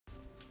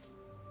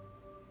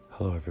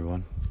Hello,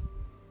 everyone.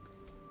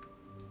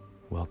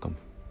 Welcome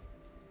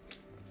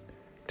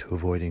to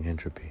Avoiding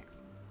Entropy.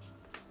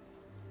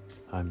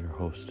 I'm your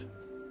host,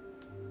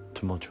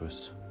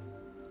 Tumultuous.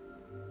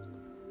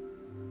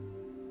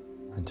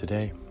 And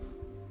today,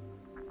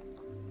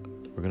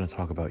 we're going to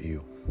talk about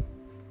you.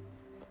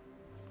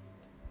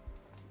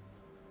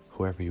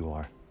 Whoever you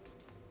are,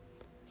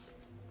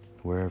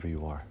 wherever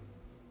you are,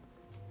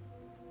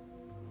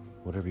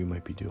 whatever you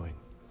might be doing,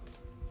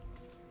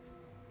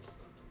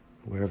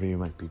 wherever you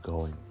might be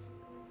going.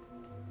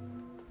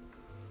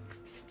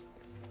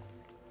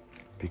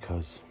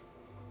 Because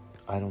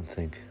I don't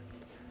think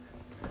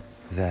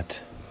that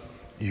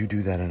you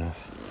do that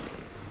enough.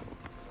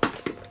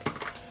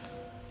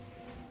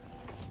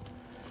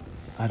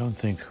 I don't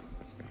think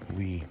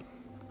we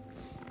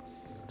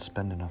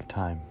spend enough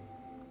time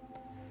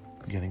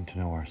getting to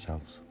know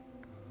ourselves.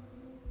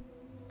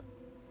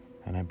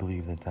 And I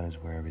believe that that is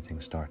where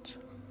everything starts.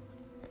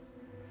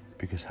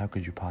 Because how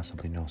could you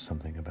possibly know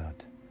something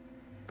about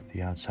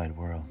the outside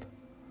world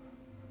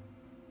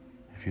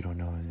if you don't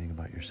know anything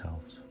about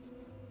yourselves?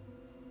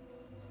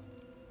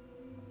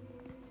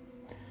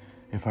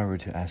 If I were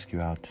to ask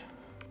you out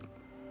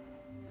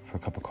for a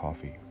cup of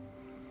coffee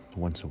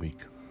once a week,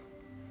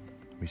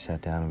 we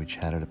sat down and we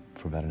chatted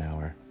for about an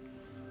hour.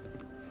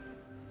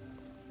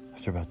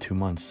 After about 2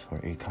 months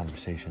or 8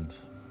 conversations,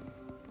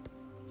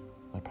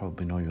 I'd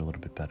probably know you a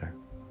little bit better.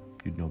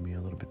 You'd know me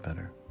a little bit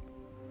better.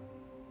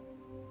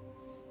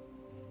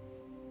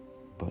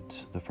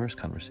 But the first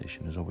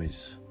conversation is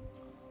always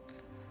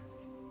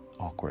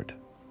awkward.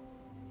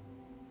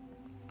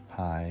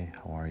 Hi,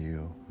 how are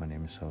you? My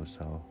name is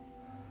so-so.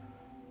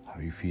 How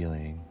are you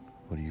feeling?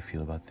 What do you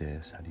feel about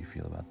this? How do you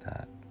feel about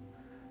that?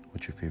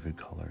 What's your favorite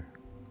color?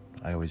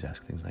 I always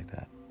ask things like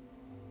that.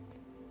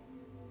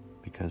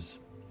 Because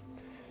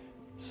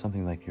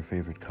something like your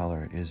favorite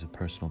color is a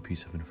personal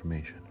piece of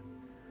information,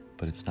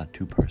 but it's not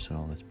too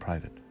personal, it's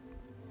private.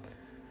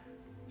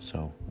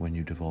 So when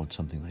you divulge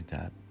something like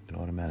that, it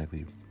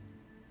automatically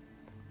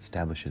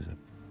establishes a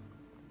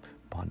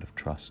bond of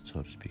trust,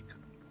 so to speak.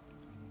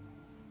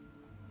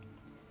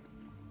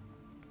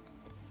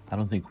 I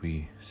don't think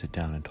we sit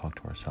down and talk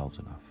to ourselves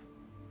enough.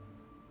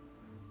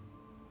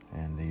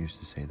 And they used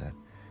to say that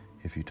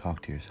if you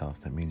talk to yourself,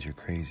 that means you're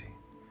crazy.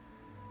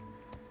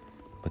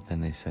 But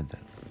then they said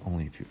that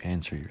only if you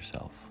answer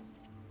yourself,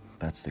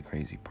 that's the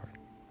crazy part.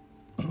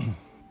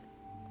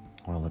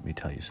 Well, let me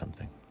tell you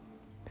something.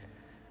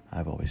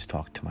 I've always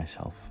talked to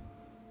myself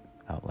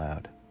out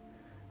loud.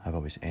 I've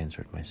always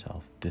answered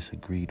myself,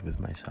 disagreed with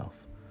myself,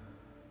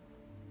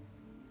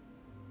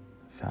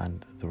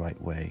 found the right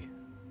way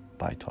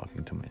by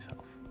talking to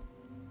myself.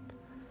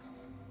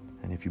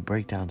 And if you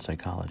break down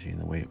psychology and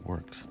the way it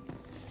works,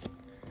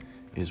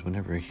 is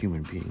whenever a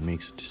human being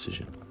makes a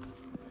decision,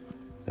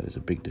 that is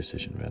a big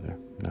decision rather,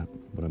 not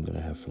what I'm going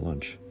to have for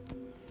lunch,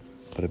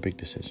 but a big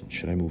decision.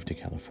 Should I move to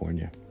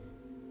California?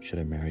 Should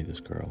I marry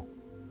this girl?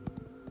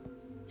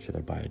 Should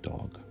I buy a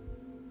dog?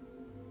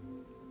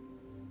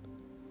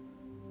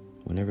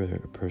 Whenever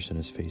a person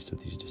is faced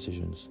with these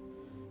decisions,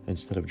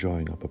 instead of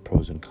drawing up a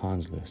pros and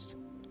cons list,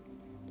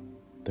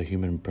 the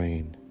human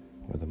brain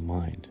or the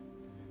mind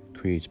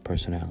creates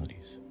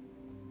personalities.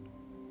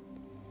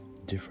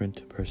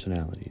 Different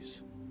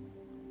personalities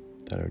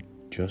that are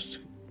just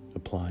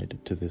applied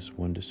to this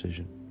one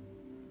decision.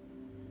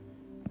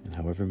 And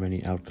however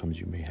many outcomes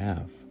you may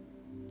have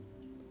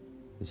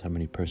is how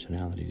many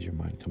personalities your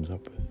mind comes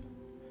up with.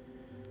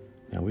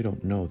 Now, we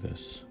don't know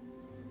this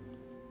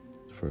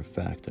for a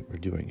fact that we're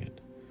doing it.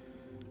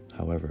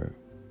 However,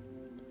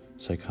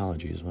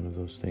 psychology is one of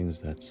those things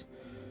that's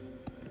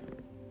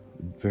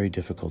very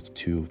difficult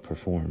to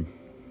perform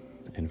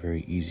and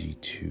very easy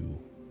to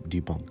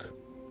debunk.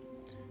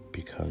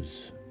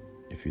 Because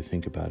if you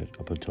think about it,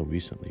 up until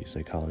recently,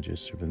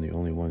 psychologists have been the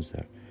only ones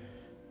that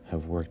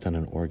have worked on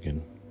an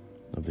organ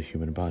of the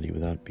human body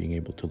without being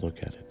able to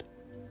look at it.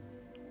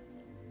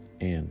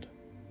 And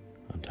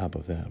on top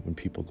of that, when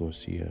people go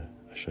see a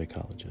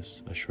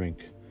psychologist, a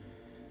shrink,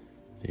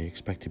 they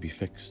expect to be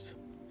fixed.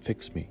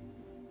 Fix me.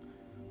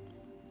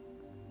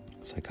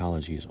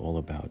 Psychology is all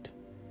about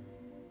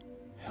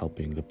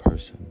helping the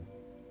person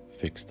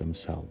fix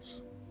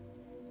themselves,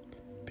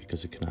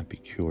 because it cannot be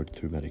cured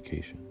through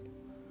medication,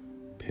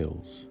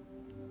 pills.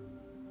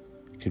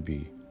 It could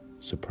be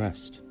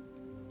suppressed,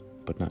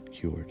 but not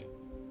cured.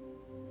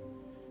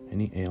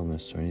 Any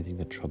illness or anything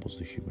that troubles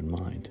the human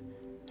mind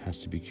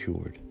has to be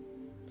cured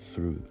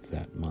through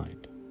that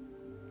mind.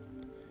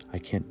 I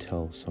can't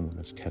tell someone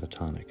that's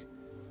catatonic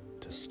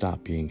to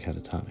stop being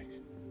catatonic.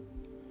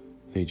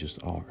 They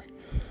just are.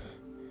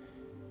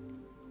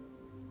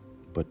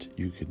 But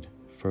you could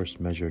first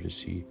measure to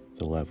see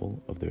the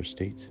level of their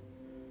state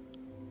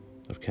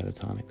of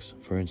catatonics.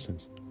 For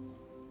instance,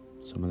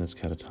 someone that's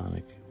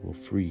catatonic will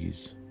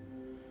freeze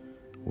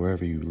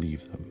wherever you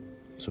leave them.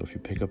 So if you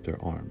pick up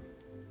their arm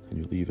and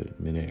you leave it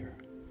in midair,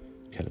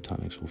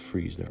 catatonics will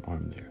freeze their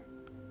arm there.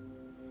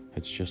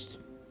 It's just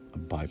a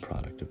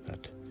byproduct of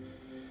that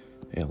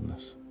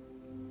illness.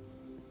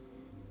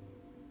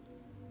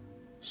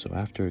 So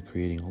after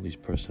creating all these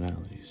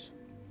personalities,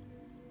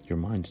 your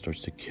mind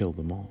starts to kill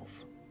them off,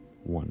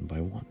 one by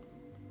one.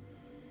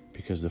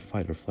 Because the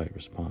fight or flight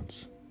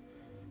response,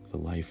 the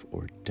life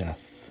or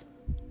death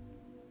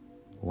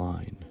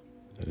line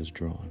that is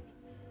drawn,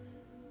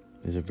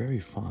 is a very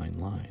fine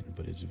line,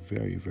 but it's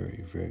very,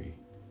 very, very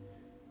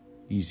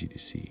easy to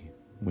see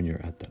when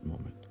you're at that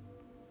moment.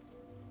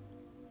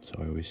 So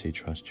I always say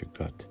trust your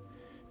gut,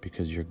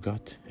 because your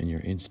gut and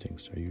your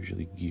instincts are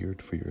usually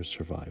geared for your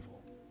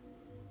survival.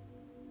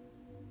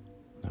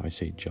 Now I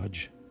say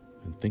judge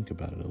and think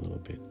about it a little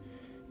bit,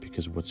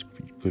 because what's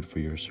good for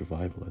your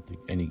survival at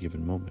any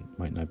given moment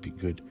might not be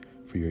good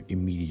for your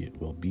immediate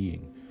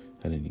well-being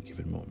at any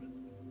given moment.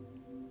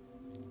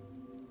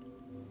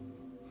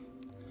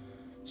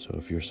 So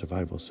if your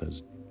survival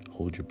says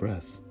hold your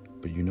breath,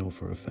 but you know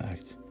for a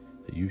fact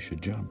that you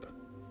should jump,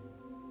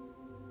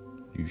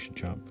 you should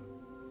jump.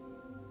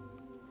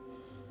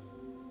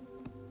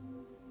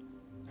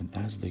 And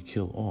as they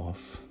kill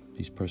off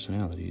these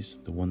personalities,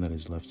 the one that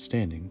is left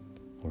standing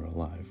or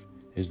alive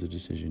is the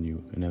decision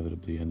you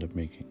inevitably end up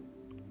making.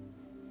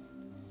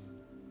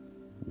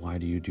 Why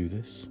do you do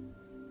this?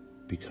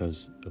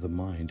 Because the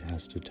mind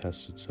has to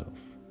test itself,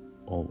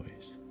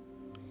 always.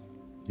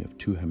 You have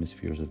two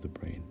hemispheres of the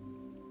brain,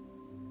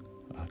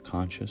 a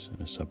conscious and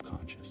a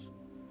subconscious.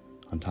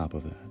 On top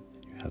of that,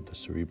 you have the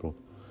cerebral,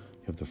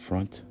 you have the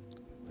front,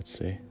 let's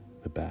say,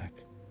 the back,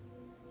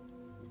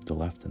 the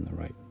left and the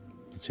right.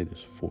 Let's say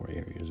there's 4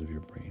 areas of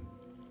your brain.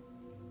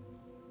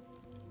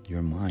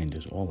 Your mind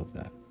is all of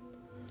that.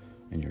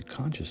 And your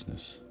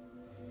consciousness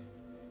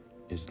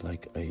is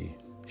like a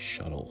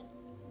shuttle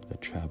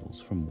that travels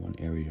from one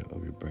area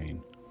of your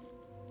brain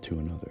to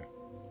another.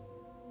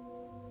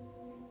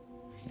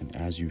 And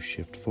as you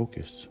shift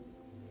focus,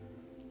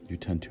 you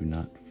tend to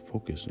not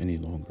focus any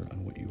longer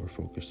on what you were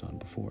focused on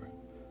before.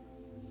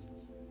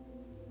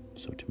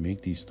 So to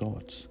make these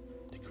thoughts,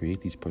 to create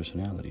these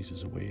personalities,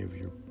 is a way of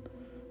your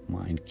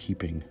mind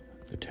keeping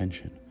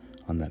attention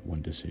on that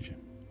one decision.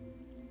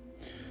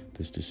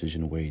 This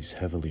decision weighs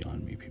heavily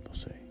on me, people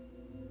say,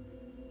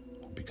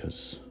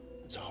 because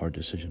it's a hard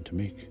decision to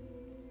make.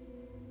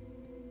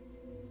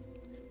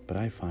 But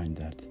I find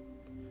that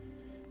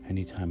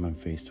anytime I'm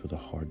faced with a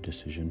hard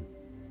decision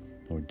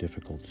or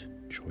difficult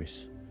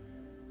choice,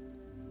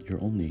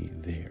 you're only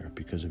there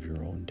because of your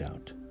own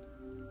doubt.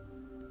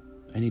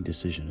 Any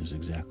decision is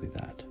exactly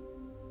that.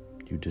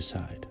 You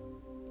decide.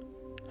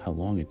 How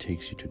long it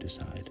takes you to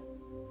decide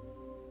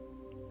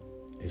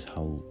is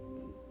how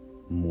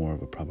more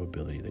of a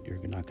probability that you're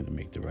not going to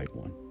make the right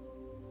one.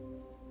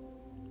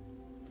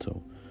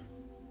 So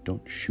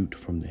don't shoot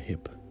from the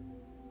hip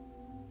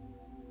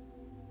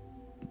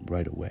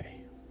right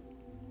away.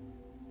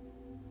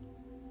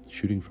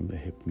 Shooting from the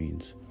hip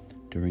means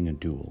during a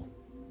duel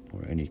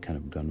or any kind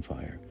of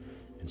gunfire,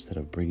 instead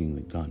of bringing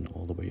the gun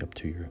all the way up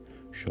to your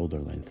shoulder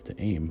length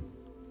to aim,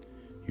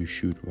 you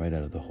shoot right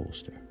out of the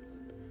holster.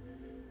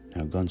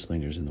 Now,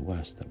 gunslingers in the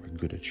West that were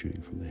good at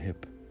shooting from the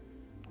hip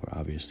were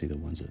obviously the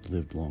ones that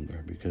lived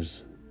longer,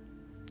 because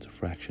it's a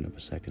fraction of a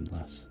second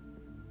less.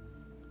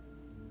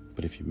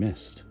 But if you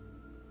missed,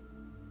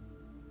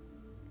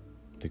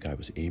 the guy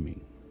was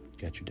aiming,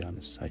 got you down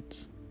his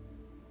sights.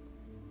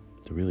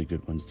 The really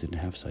good ones didn't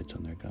have sights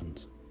on their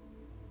guns.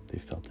 They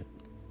felt it.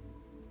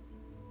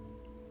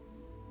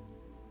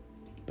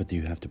 But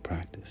you have to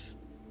practice.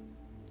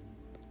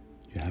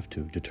 You have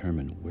to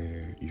determine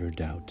where your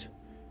doubt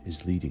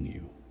is leading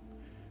you.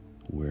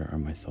 Where are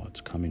my thoughts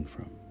coming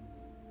from?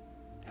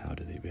 How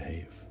do they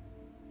behave?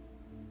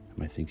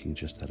 Am I thinking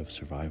just out of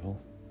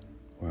survival,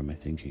 or am I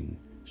thinking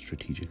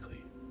strategically?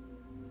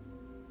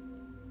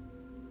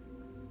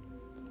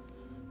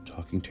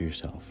 Talking to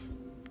yourself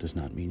does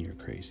not mean you're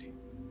crazy.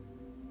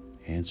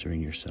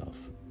 Answering yourself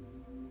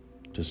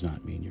does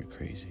not mean you're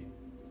crazy.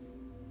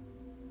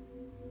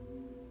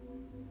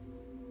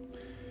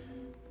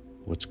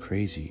 What's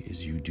crazy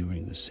is you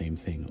doing the same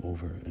thing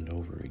over and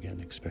over again,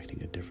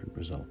 expecting a different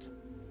result.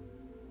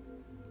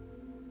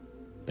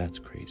 That's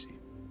crazy.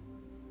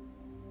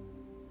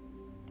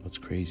 What's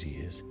crazy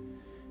is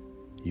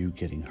you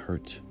getting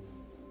hurt,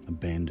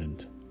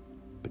 abandoned,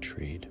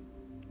 betrayed,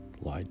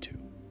 lied to,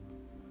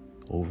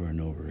 over and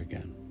over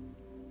again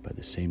by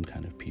the same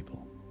kind of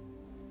people.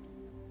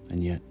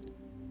 And yet,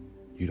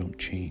 you don't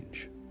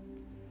change.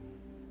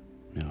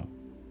 Now,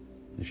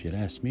 if you'd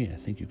asked me, I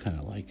think you kind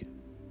of like it.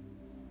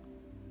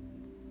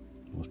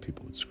 Most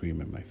people would scream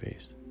in my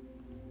face.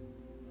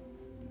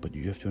 But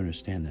you have to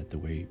understand that the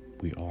way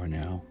we are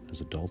now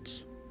as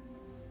adults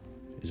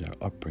is our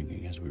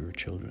upbringing as we were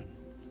children.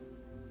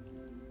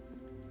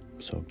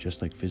 So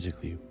just like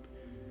physically,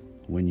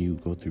 when you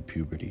go through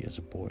puberty as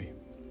a boy,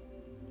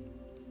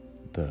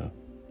 the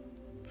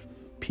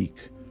peak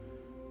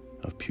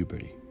of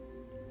puberty,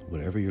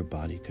 whatever your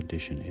body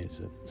condition is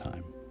at the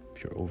time,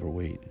 if you're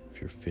overweight, if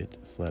you're fit,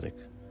 athletic,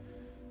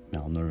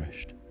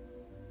 malnourished,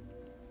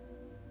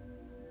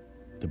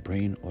 the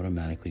brain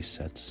automatically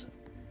sets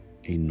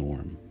a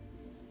norm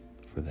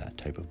for that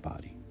type of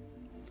body.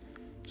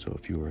 So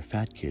if you were a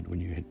fat kid when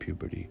you hit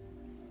puberty,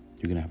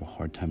 you're going to have a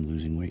hard time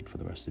losing weight for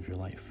the rest of your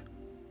life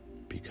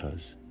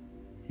because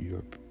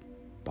your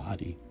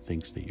body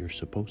thinks that you're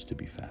supposed to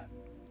be fat.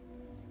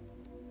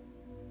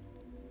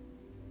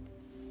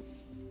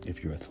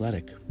 If you're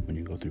athletic, when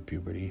you go through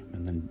puberty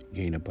and then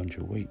gain a bunch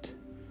of weight,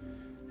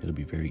 it'll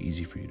be very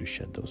easy for you to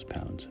shed those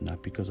pounds,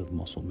 not because of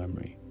muscle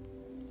memory,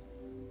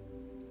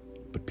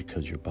 but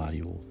because your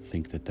body will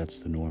think that that's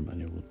the norm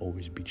and it will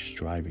always be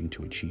striving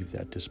to achieve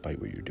that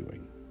despite what you're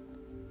doing.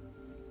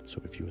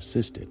 So if you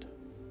assist it,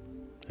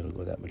 it'll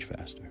go that much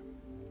faster.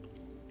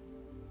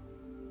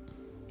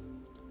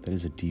 That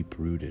is a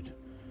deep-rooted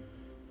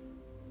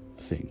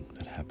thing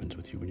that happens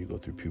with you when you go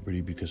through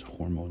puberty because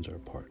hormones are a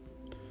part.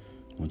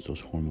 Once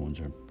those hormones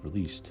are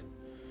released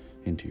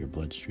into your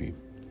bloodstream,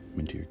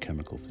 into your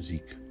chemical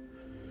physique,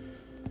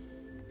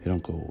 they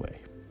don't go away,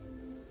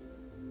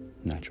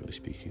 naturally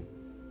speaking.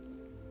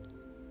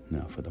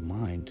 Now, for the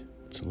mind,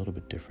 it's a little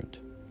bit different.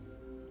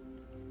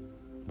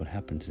 What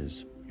happens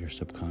is your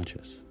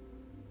subconscious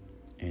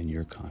and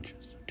your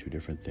conscious are two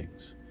different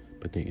things,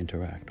 but they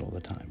interact all the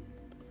time.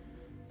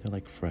 They're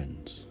like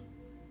friends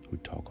who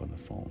talk on the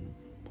phone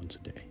once a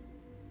day.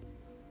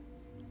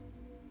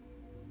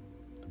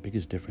 The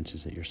biggest difference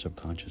is that your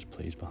subconscious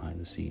plays behind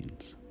the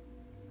scenes.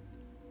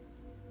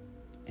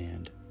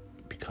 And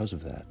because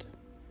of that,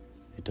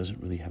 it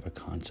doesn't really have a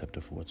concept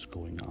of what's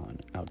going on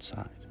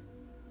outside.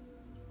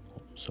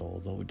 So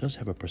although it does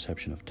have a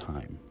perception of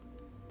time,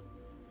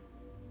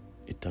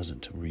 it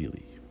doesn't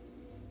really.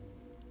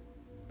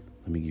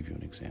 Let me give you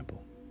an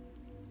example.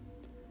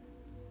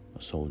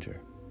 A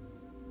soldier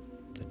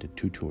that did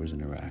 2 tours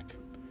in Iraq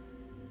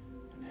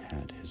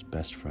had his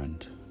best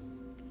friend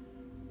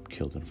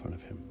killed in front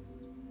of him.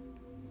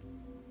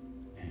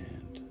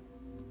 And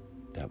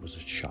that was a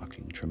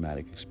shocking,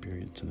 traumatic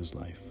experience in his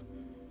life.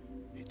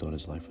 He thought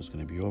his life was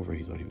going to be over.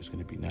 He thought he was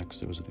going to be next.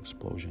 There was an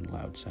explosion,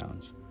 loud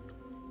sounds.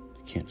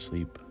 He can't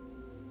sleep,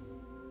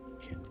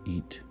 can't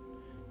eat.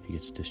 He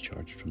gets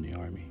discharged from the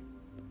army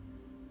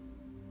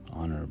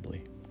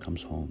honorably,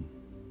 comes home,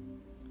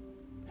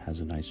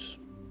 has a nice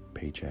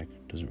paycheck,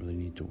 doesn't really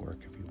need to work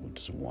if he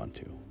doesn't want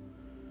to,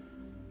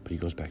 but he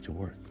goes back to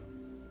work.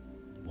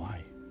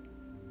 Why?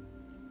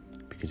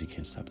 Because he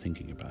can't stop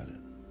thinking about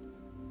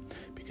it.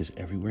 Because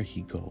everywhere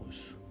he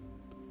goes,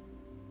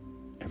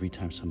 every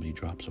time somebody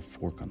drops a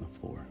fork on the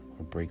floor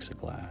or breaks a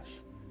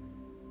glass,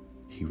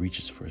 he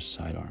reaches for his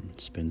sidearm and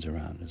spins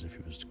around as if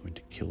he was going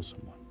to kill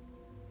someone.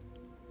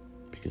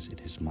 Because in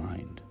his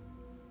mind,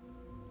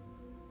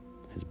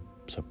 his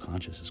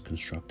subconscious has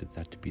constructed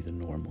that to be the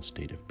normal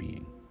state of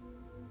being.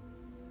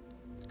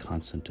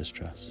 Constant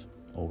distress,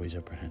 always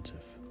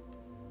apprehensive.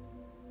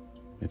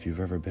 If you've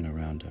ever been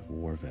around a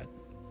war vet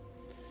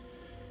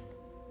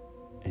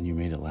and you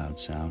made a loud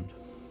sound,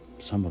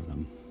 some of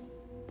them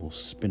will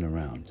spin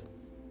around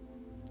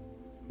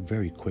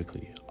very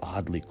quickly,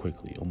 oddly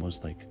quickly,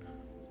 almost like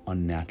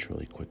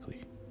unnaturally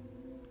quickly,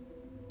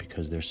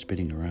 because they're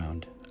spinning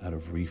around out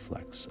of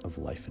reflex of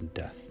life and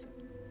death.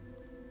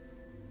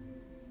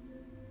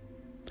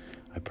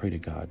 I pray to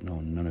God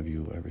none of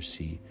you ever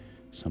see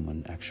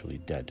someone actually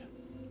dead,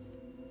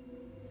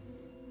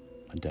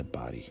 a dead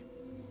body,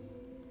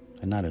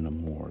 and not in a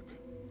morgue,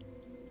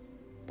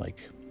 like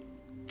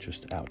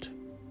just out.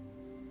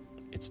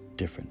 It's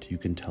different. You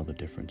can tell the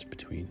difference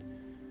between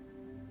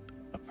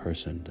a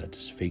person that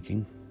is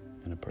faking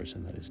and a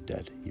person that is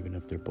dead, even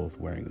if they're both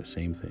wearing the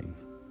same thing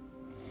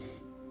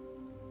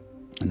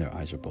and their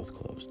eyes are both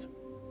closed.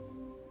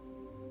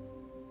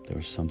 There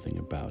is something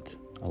about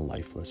a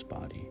lifeless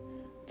body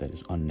that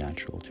is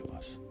unnatural to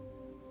us.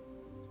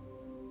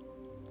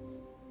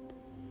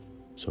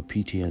 So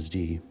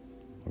PTSD,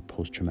 or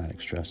post-traumatic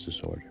stress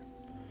disorder,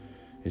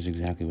 is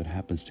exactly what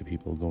happens to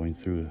people going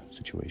through a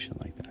situation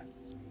like that.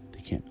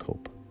 They can't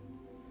cope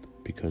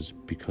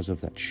because of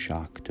that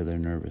shock to their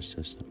nervous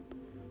system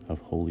of,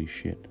 holy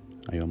shit,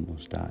 I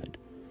almost died.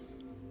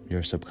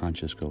 Your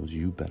subconscious goes,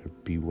 you better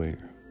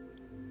beware.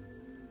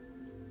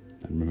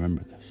 And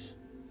remember this.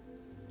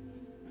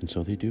 And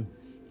so they do.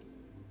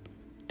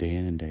 Day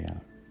in and day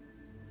out.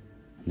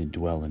 And they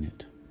dwell in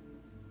it.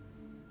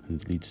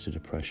 And it leads to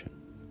depression,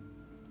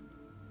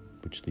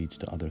 which leads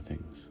to other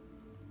things,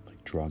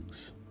 like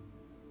drugs.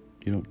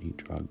 You don't need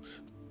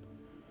drugs.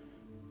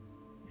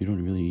 You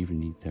don't really even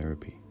need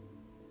therapy.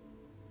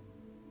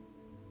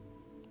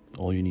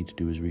 All you need to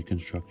do is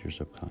reconstruct your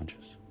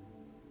subconscious.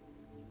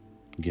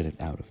 Get it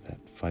out of that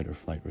fight or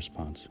flight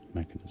response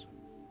mechanism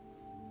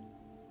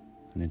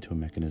and into a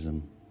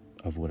mechanism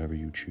of whatever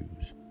you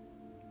choose.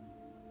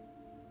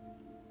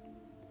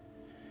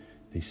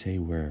 They say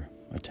where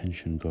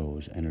attention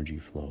goes, energy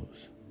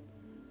flows.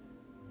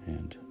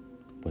 And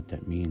what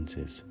that means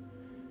is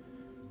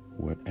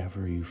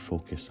whatever you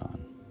focus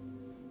on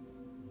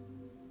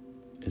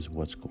is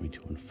what's going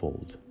to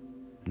unfold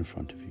in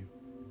front of you.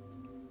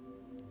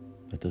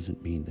 That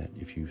doesn't mean that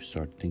if you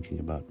start thinking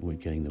about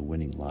getting the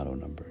winning lotto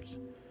numbers,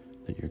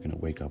 that you're going to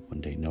wake up one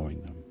day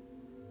knowing them.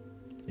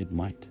 It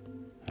might,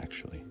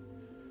 actually.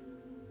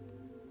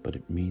 But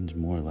it means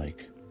more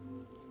like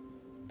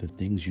the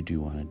things you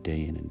do on a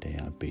day in and day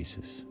out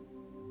basis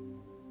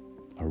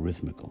are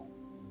rhythmical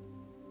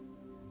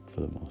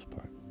for the most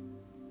part.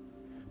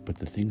 But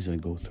the things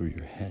that go through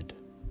your head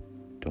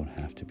don't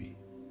have to be.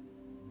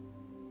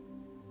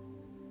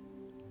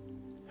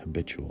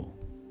 Habitual.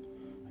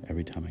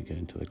 Every time I get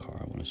into the car,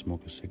 I want to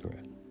smoke a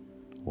cigarette.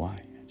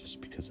 Why? Just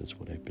because that's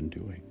what I've been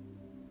doing.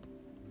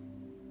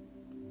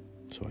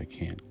 So I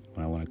can't.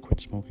 When I want to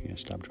quit smoking, I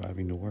stop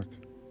driving to work.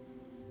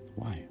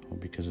 Why? Well,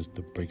 because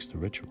it breaks the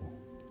ritual.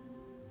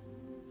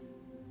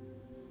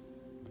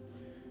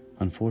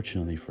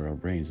 Unfortunately for our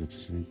brains, it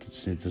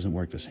doesn't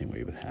work the same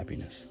way with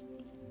happiness.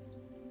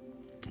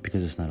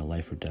 Because it's not a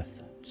life or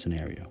death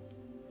scenario.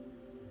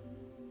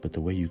 But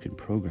the way you can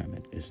program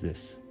it is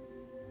this.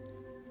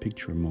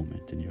 Picture a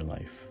moment in your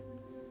life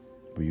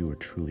where you were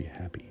truly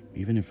happy,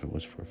 even if it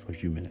was for a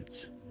few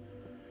minutes.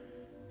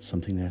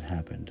 Something that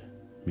happened,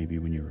 maybe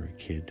when you were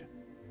a kid,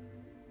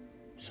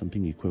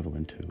 something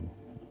equivalent to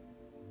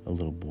a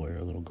little boy or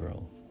a little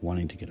girl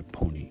wanting to get a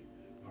pony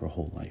her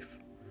whole life.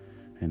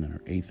 And on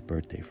her 8th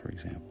birthday, for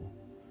example,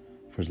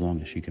 for as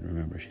long as she can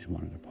remember, she's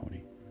wanted a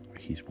pony, or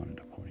he's wanted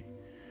a pony.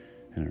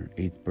 And on her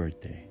 8th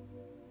birthday,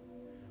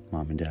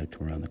 Mom and Dad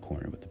come around the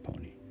corner with the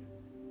pony,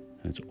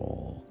 and it's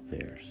all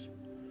theirs.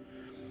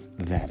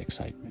 That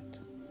excitement.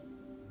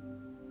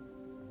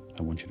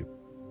 I want you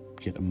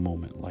to get a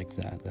moment like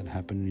that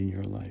happened in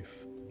your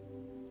life.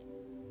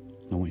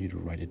 I want you to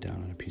write it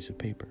down on a piece of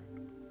paper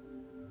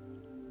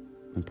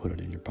and put it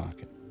in your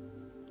pocket.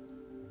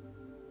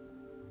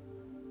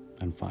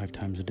 And 5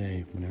 times a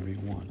day, whenever you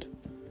want,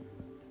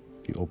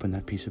 you open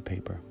that piece of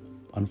paper,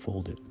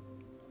 unfold it,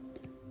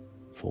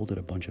 fold it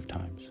a bunch of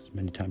times, as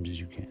many times as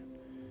you can,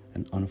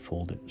 and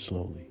unfold it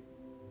slowly.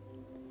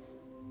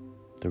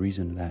 The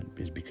reason that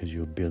is because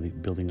you're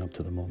building up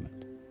to the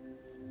moment.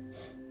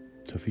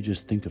 So if you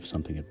just think of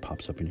something, it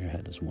pops up in your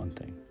head as one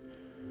thing.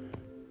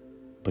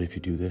 But if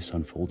you do this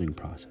unfolding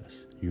process,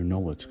 you know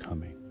what's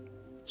coming.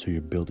 So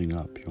you're building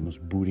up, you're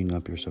almost booting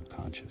up your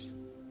subconscious.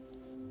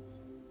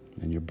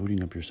 And you're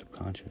booting up your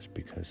subconscious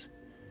because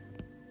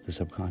the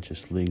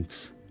subconscious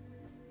links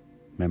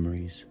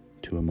memories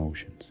to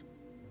emotions,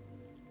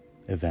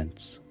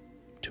 events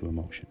to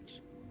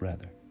emotions,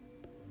 rather.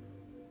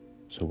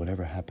 So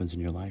whatever happens in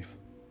your life,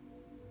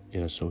 it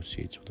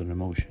associates with an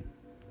emotion.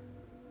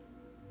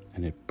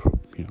 And it,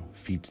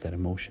 feeds that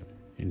emotion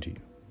into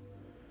you.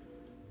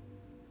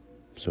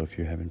 So if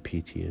you're having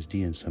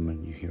PTSD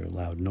and you hear a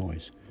loud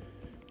noise,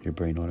 your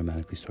brain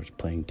automatically starts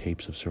playing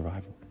tapes of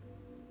survival.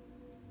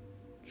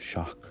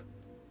 Shock,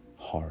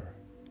 horror,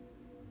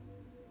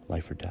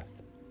 life or death.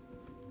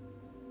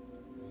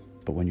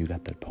 But when you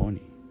got that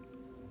pony,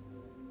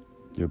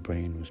 your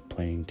brain was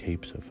playing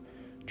tapes of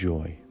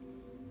joy,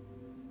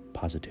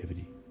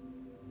 positivity,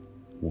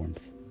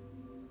 warmth,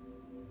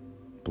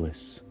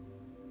 bliss.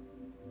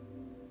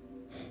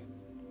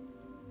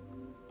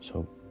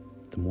 So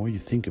the more you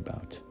think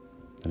about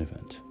an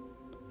event,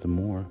 the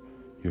more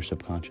your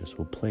subconscious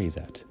will play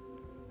that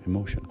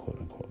emotion, quote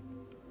unquote.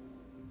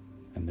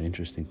 And the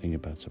interesting thing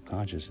about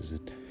subconscious is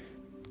it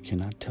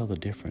cannot tell the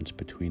difference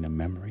between a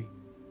memory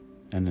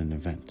and an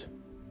event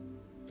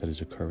that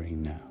is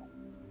occurring now.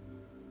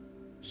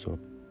 So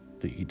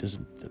the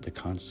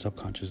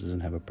subconscious doesn't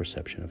have a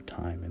perception of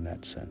time in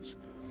that sense.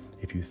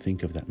 If you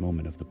think of that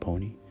moment of the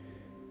pony,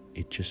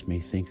 it just may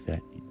think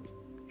that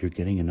you're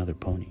getting another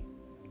pony.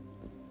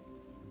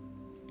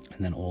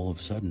 And then all of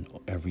a sudden,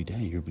 every day,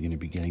 you're going to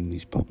be getting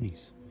these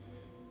ponies.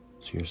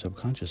 So your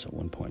subconscious at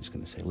one point is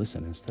going to say,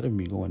 listen, instead of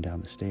me going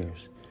down the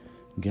stairs,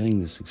 getting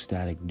this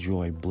ecstatic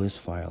joy, bliss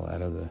file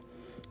out of the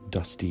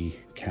dusty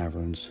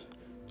caverns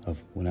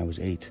of when I was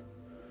 8,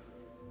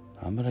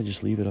 I'm going to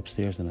just leave it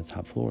upstairs on the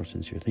top floor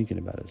since you're thinking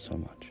about it so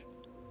much.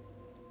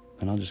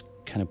 And I'll just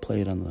kind of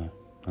play it on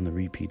the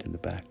repeat in the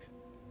back.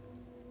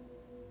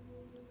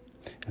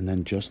 And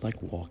then just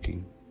like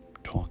walking,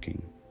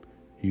 talking,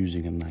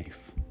 using a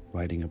knife,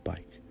 riding a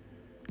bike,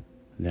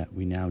 that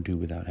we now do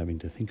without having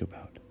to think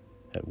about,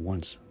 at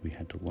once we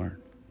had to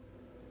learn.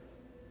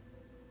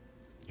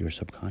 Your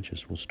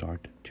subconscious will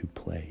start to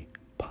play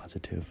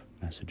positive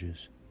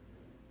messages,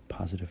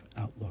 positive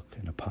outlook,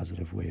 and a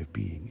positive way of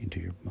being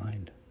into your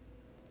mind.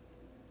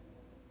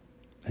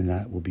 And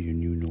that will be your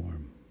new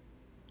norm,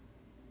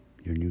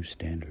 your new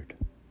standard.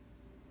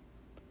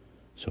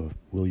 So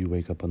will you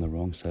wake up on the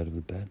wrong side of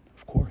the bed?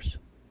 Of course.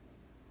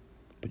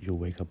 But you'll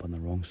wake up on the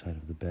wrong side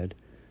of the bed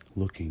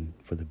looking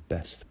for the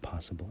best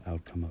possible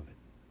outcome of it.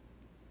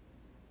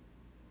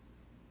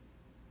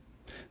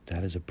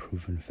 That is a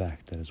proven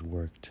fact that has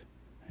worked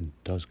and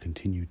does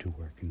continue to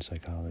work in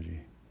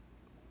psychology.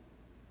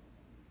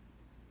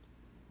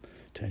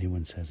 To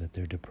anyone who says that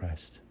they're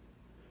depressed,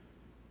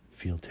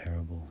 feel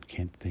terrible,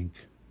 can't think,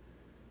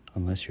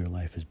 unless your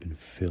life has been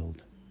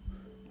filled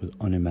with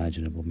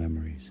unimaginable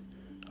memories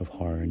of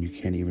horror and you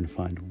can't even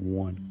find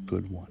one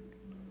good one,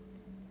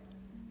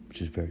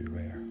 which is very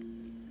rare.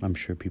 I'm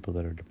sure people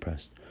that are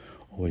depressed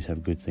always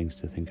have good things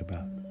to think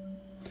about,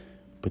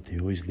 but they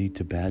always lead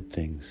to bad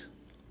things.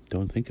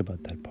 Don't think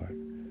about that part.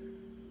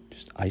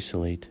 Just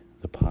isolate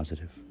the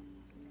positive,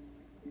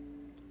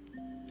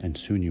 and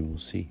soon you will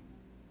see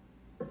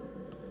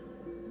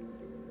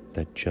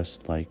that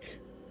just like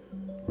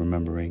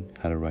remembering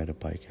how to ride a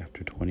bike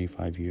after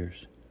 25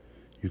 years,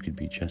 you could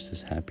be just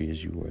as happy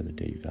as you were the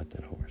day you got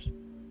that horse.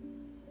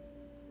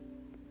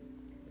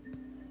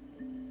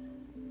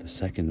 The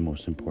second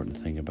most important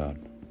thing about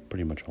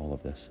pretty much all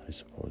of this, I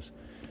suppose,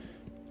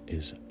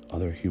 is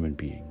other human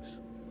beings.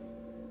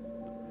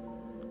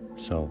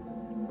 So,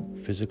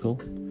 physical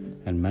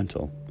and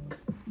mental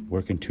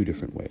work in two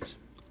different ways,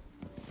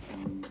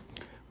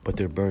 but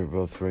they're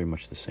both very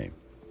much the same.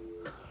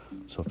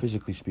 So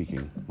physically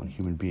speaking, when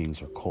human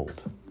beings are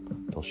cold,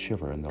 they'll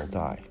shiver and they'll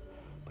die.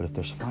 But if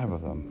there's 5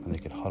 of them and they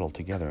could huddle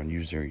together and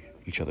use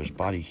each other's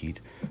body heat,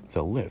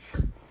 they'll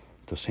live.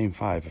 The same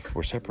 5, if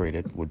we're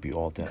separated, would be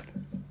all dead.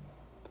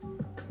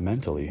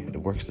 Mentally, it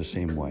works the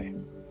same way.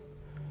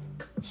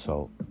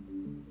 So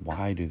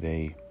why do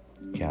they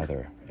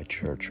gather at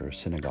church or a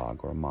synagogue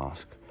or a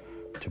mosque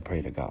to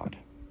pray to God?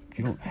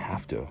 You don't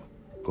have to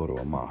go to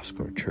a mosque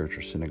or a church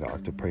or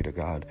synagogue to pray to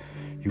God.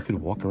 You could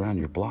walk around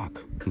your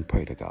block and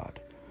pray to God.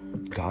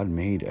 God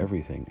made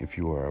everything if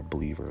you are a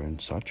believer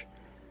and such.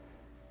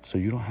 So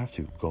you don't have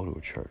to go to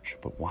a church.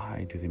 But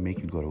why do they make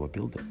you go to a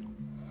building?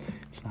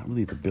 It's not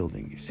really the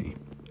building, you see.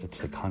 It's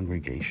the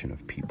congregation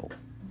of people.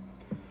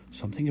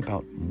 Something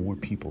about more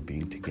people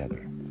being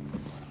together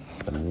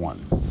than one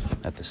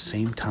at the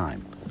same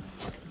time,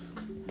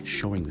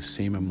 showing the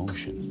same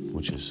emotion,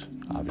 which is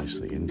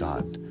obviously in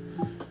God,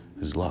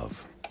 is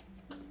love,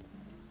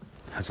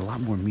 has a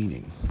lot more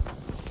meaning.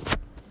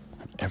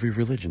 And every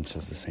religion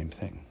says the same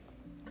thing.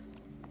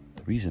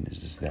 The reason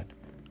is that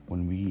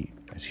when we,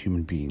 as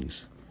human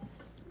beings,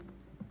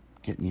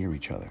 get near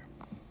each other,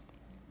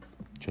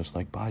 just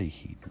like body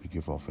heat, we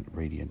give off a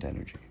radiant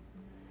energy.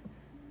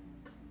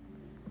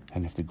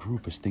 And if the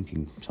group is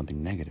thinking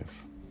something negative,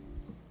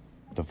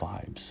 the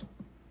vibes,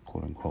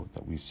 quote unquote,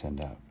 that we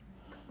send out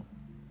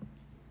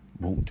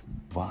won't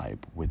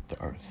vibe with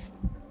the earth.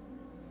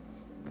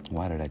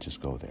 Why did I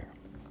just go there?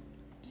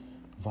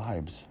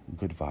 Vibes,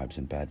 good vibes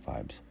and bad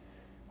vibes,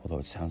 although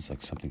it sounds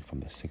like something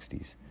from the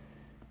 60s,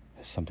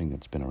 is something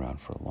that's been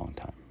around for a long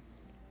time.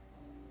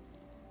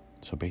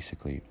 So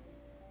basically,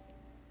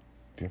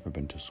 if you've ever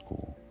been to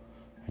school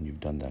and you've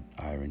done that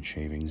iron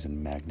shavings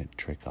and magnet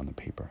trick on the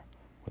paper,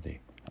 where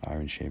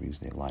iron shavings,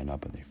 they line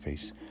up and they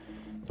face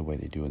the way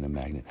they do, and the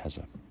magnet has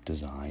a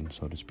design,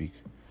 so to speak,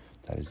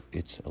 that is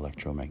its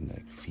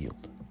electromagnetic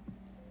field.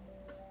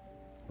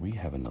 We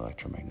have an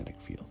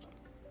electromagnetic field,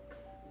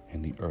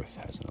 and the earth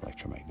has an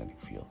electromagnetic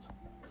field.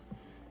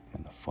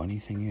 And the funny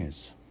thing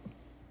is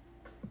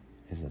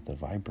that the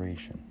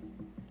vibration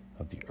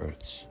of the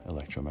earth's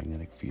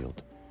electromagnetic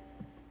field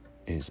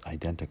is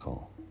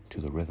identical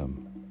to the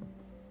rhythm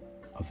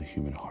of the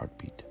human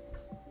heartbeat.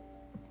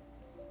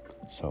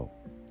 So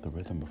the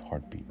rhythm of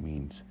heartbeat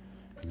means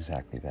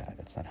exactly that.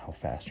 It's not how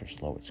fast or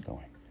slow it's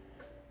going,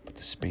 but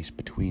the space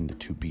between the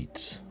two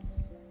beats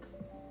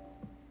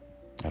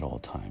at all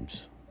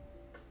times,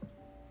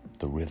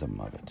 the rhythm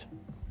of it.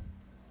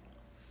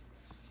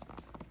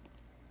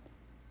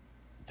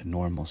 The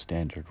normal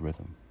standard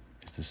rhythm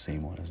is the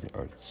same one as the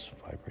earth's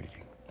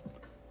vibrating.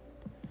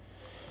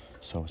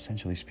 So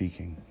essentially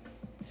speaking,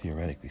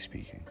 theoretically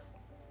speaking,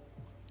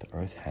 the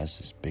earth has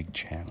this big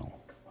channel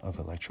of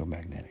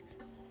electromagnetic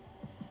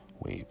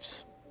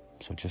waves.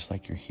 So just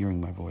like you're hearing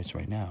my voice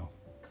right now,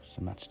 so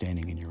I'm not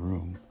standing in your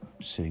room,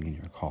 sitting in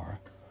your car,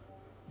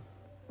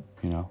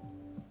 I'm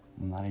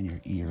not in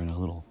your ear in a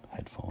little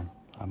headphone.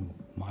 I'm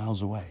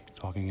miles away,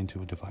 talking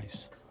into a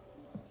device.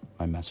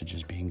 My message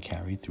is being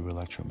carried through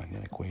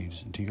electromagnetic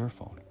waves into your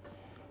phone,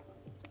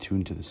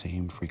 tuned to the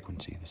same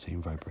frequency, the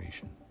same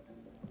vibration.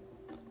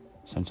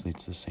 Essentially,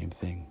 it's the same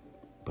thing,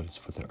 but it's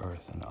for the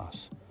earth and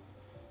us.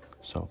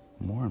 So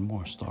more and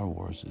more Star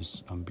Wars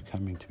is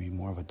becoming to be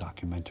more of a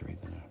documentary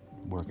than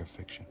a work of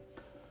fiction.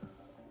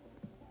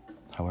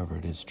 However,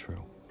 it is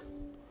true.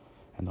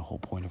 And the whole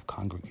point of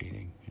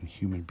congregating in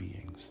human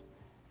beings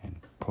and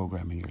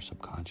programming your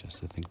subconscious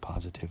to think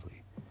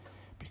positively,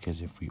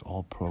 because if we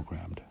all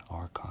programmed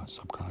our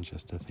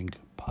subconscious to think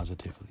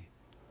positively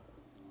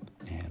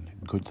and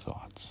good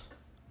thoughts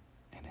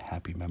and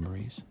happy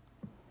memories,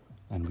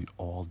 and we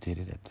all did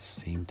it at the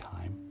same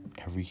time,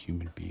 every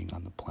human being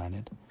on the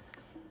planet,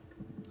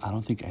 I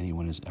don't think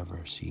anyone has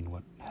ever seen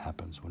what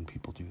happens when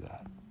people do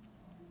that.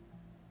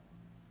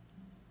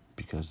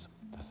 Because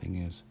the thing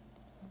is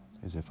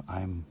if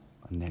I'm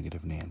a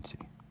negative Nancy,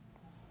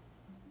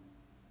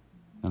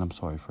 and I'm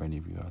sorry for any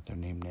of you out there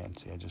named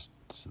Nancy,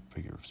 it's a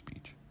figure of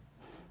speech.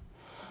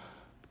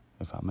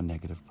 If I'm a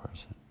negative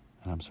person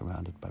and I'm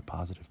surrounded by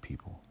positive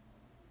people,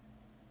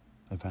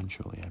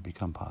 eventually I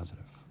become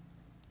positive.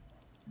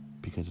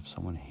 Because if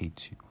someone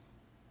hates you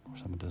or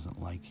someone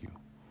doesn't like you,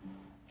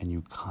 and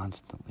you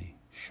constantly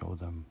show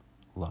them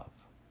love,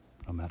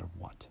 no matter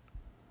what,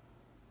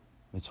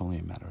 it's only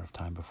a matter of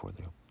time before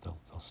they'll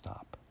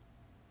stop.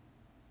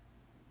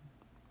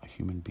 A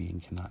human being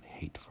cannot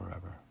hate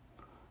forever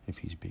if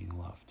he's being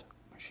loved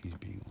or she's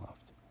being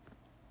loved.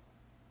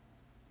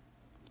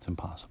 It's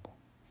impossible.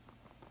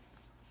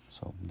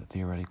 So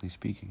theoretically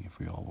speaking, if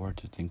we all were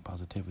to think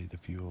positively, the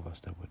few of us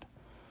that would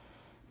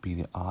be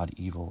the odd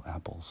evil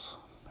apples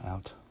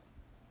out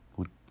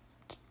would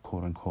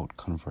quote unquote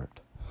convert.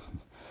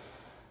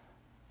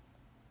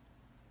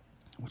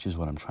 Which is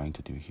what I'm trying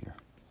to do here.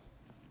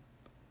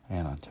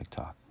 And on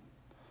TikTok.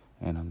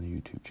 And on the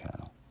YouTube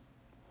channel.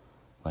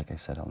 Like I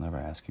said, I'll never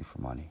ask you for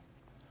money.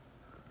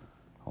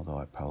 Although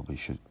I probably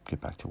should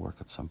get back to work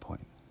at some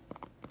point.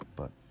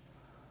 But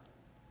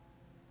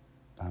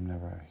I'm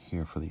never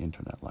here for the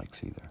internet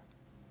likes either.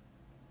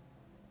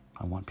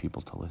 I want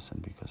people to listen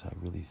because I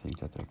really think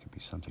that there could be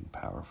something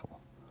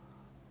powerful.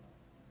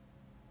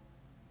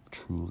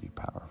 Truly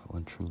powerful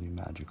and truly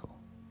magical.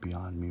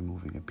 Beyond me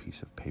moving a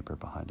piece of paper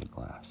behind a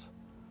glass.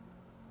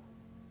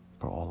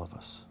 For all of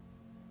us.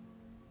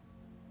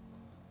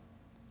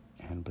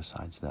 And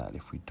besides that,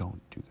 if we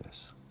don't do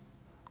this,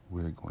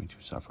 we're going to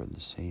suffer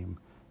the same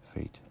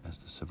fate as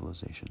the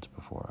civilizations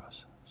before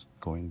us,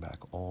 going back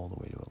all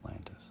the way to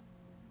Atlantis.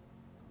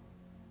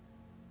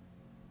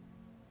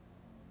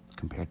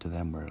 Compared to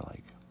them,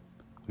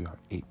 we are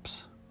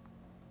apes.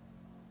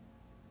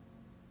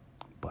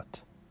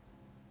 But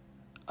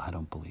I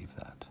don't believe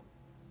that.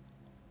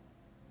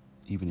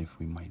 Even if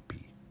we might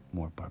be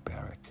more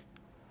barbaric,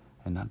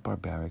 and not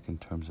barbaric in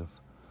terms of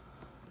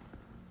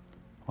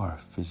our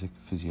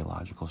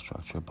physiological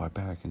structure,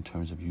 barbaric in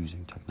terms of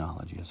using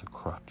technology as a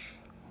crutch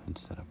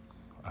instead of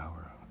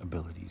our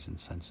abilities and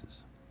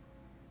senses.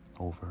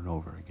 Over and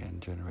over again,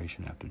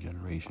 generation after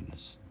generation,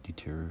 has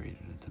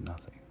deteriorated into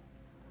nothing.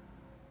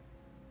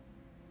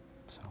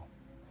 So,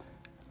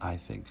 I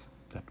think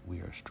that we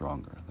are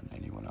stronger than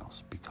anyone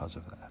else because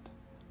of that.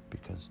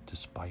 Because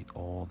despite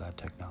all that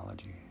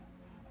technology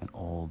and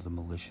all the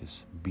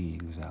malicious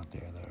beings out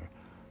there that are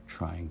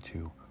trying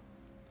to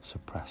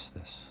suppress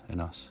this in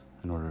us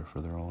in order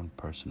for their own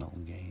personal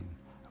gain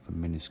of a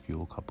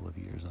minuscule couple of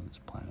years on this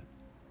planet.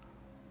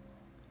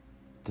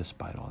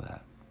 Despite all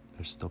that,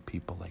 there's still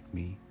people like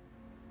me,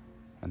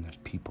 and there's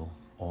people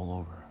all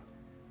over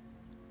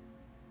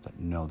that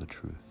know the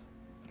truth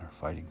and are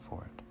fighting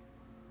for it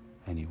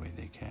any way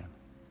they can.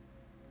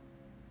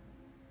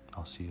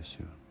 I'll see you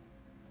soon.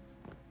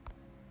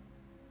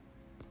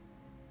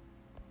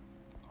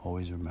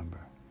 Always remember,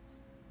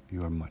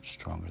 you are much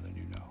stronger than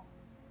you know.